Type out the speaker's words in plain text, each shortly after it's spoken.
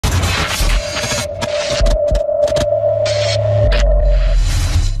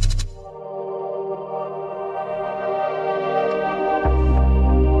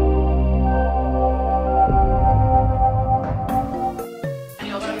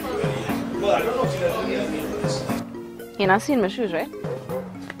You're not seeing my shoes, right?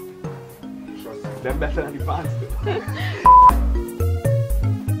 Them better than the pants.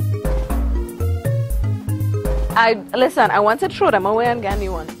 Listen, I want to throw them away and get a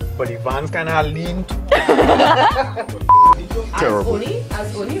new one. But the Vans kind of lean. Terrible.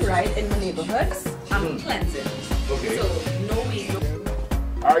 As only right in the neighborhoods, I'm cleansing. Okay. So no weed.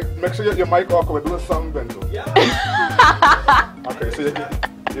 Alright, make sure your mic off. We're doing something, Benzo. Yeah. Okay, so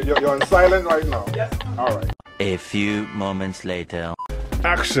you're on silent right now. Yes. Alright. A few moments later.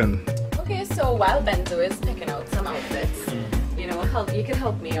 Action. Okay, so while Benzo is picking out some outfits, you know, you could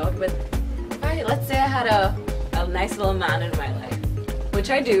help me out with. Alright, let's say I had a nice little man in my life, which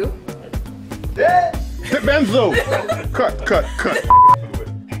I do. Yeah. Benzo. Cut.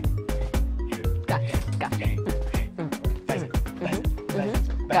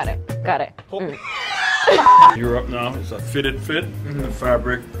 Got it. You're up now. It's a fitted fit. The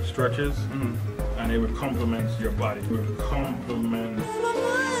fabric stretches, and it would complement your body. It would complement.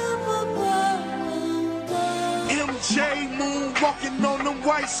 MJ Moon walking on the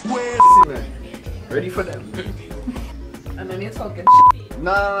white squares. Ready for them? And then you're talking.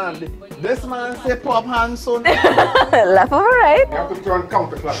 No. This man say pop hands son. Left over right. You have to turn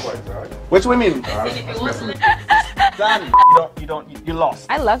counterclockwise, alright? Which women? Dan, you lost.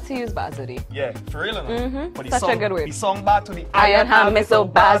 I love to use Bazodi. Yeah, for real enough. But Such a good word. The song back to the Iron hand me so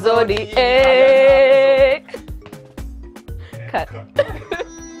Bazodi. Cut.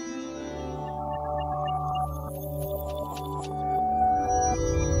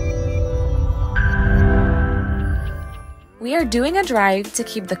 We are doing a drive to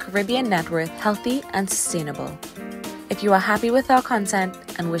keep the Caribbean Networth healthy and sustainable. If you are happy with our content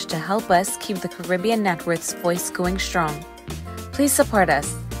and wish to help us keep the Caribbean Networth's voice going strong, please support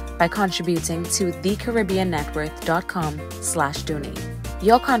us by contributing to TheCaribbeanNetWorth.com/donate.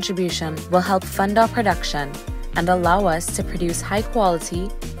 Your contribution will help fund our production and allow us to produce high-quality,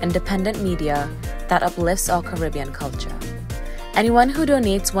 independent media that uplifts our Caribbean culture. Anyone who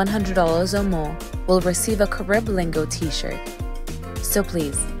donates $100 or more will receive a Carib Lingo t-shirt. So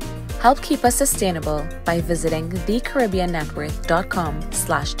please, help keep us sustainable by visiting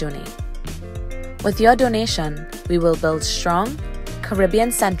TheCaribbeanNetWorth.com/donate. With your donation, we will build strong,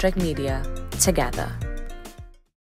 Caribbean-centric media together.